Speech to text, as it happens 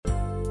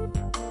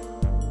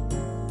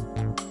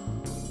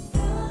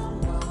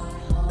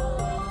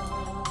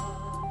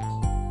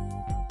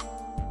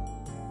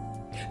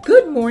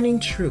Good morning,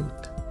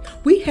 truth.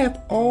 We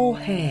have all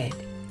had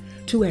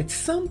to, at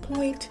some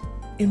point,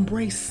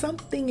 embrace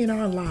something in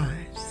our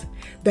lives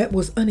that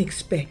was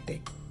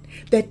unexpected,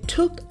 that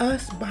took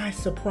us by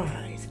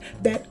surprise,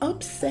 that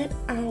upset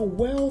our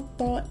well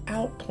thought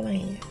out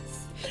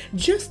plans.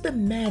 Just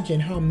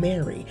imagine how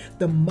Mary,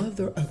 the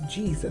mother of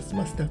Jesus,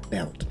 must have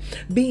felt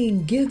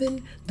being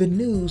given the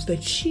news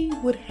that she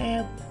would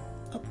have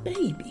a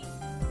baby.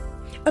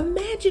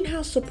 Imagine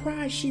how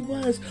surprised she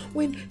was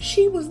when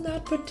she was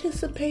not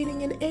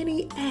participating in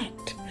any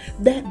act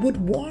that would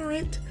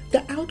warrant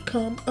the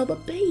outcome of a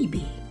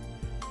baby.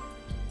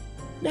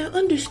 Now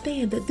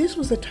understand that this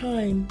was a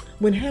time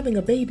when having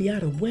a baby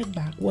out of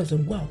wedlock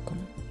wasn't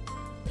welcome.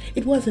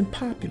 It wasn't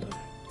popular.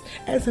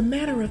 As a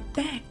matter of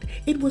fact,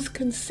 it was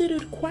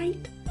considered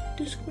quite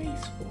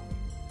disgraceful.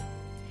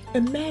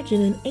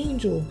 Imagine an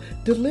angel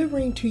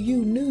delivering to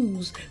you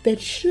news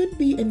that should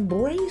be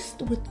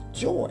embraced with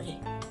joy.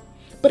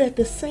 But at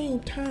the same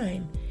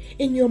time,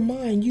 in your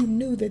mind, you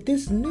knew that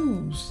this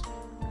news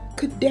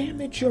could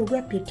damage your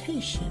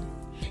reputation.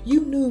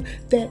 You knew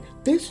that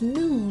this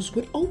news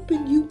would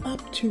open you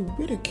up to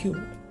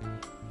ridicule.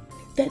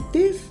 That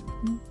this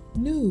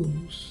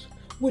news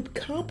would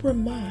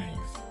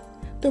compromise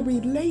the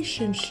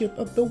relationship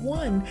of the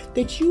one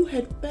that you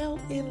had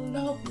fell in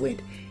love with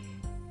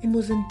and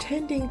was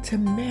intending to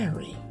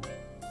marry.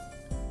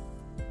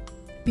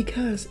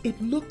 Because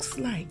it looks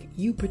like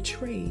you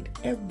betrayed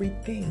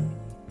everything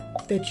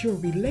that your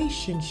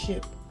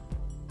relationship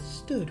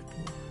stood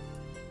for.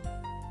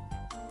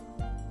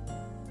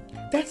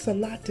 That's a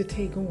lot to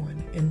take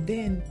on, and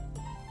then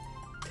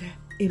to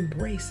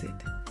embrace it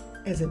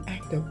as an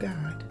act of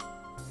God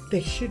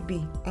that should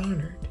be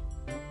honored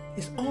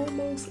is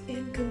almost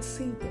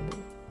inconceivable.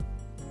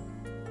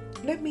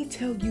 Let me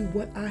tell you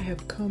what I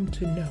have come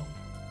to know,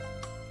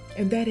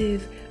 and that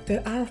is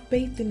that our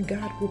faith in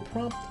God will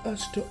prompt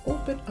us to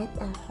open up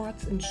our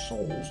hearts and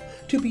souls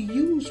to be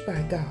used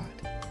by God.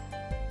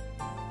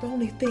 The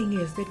only thing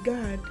is that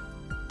God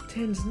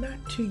tends not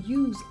to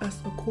use us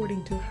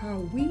according to how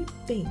we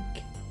think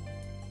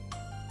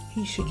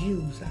He should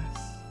use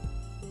us.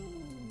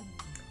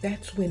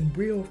 That's when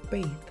real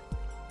faith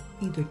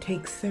either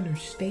takes center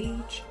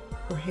stage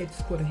or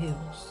heads for the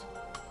hills.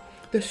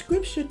 The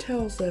scripture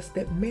tells us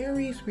that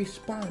Mary's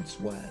response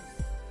was,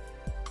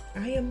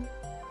 "I am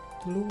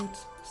the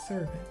Lord's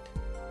servant.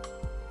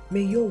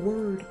 May your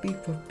word be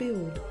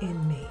fulfilled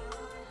in me."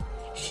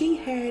 She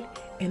had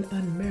an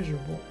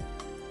unmeasurable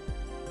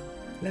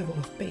level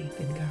of faith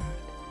in God,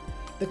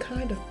 the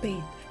kind of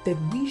faith that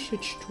we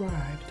should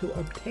strive to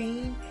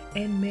obtain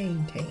and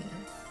maintain.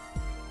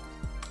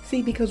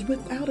 See, because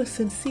without a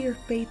sincere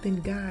faith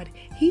in God,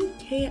 He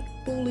can't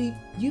fully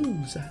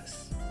use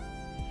us.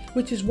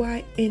 Which is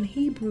why in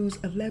Hebrews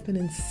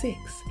 11:6,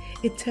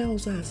 it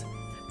tells us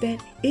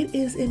that it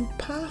is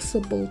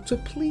impossible to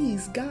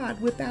please God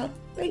without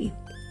faith.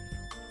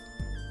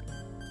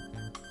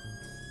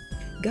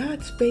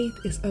 God's faith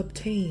is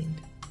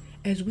obtained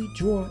as we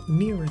draw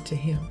nearer to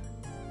Him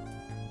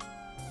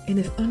and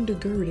is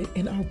undergirded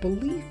in our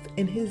belief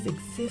in His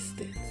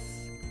existence.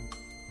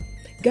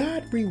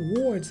 God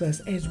rewards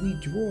us as we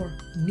draw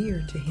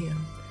near to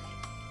Him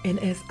and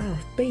as our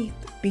faith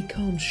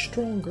becomes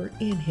stronger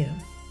in Him.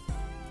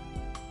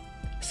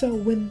 So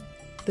when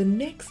the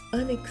next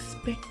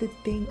unexpected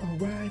thing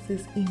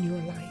arises in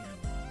your life,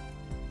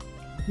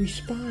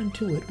 respond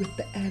to it with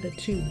the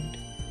attitude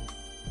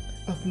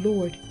of,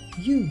 "Lord,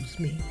 use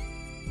me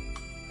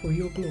for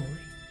your glory."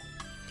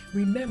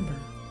 Remember,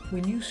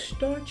 when you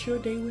start your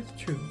day with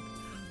truth,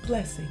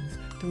 blessings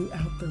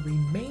throughout the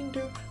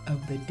remainder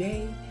of the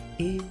day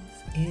is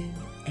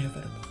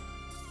inevitable.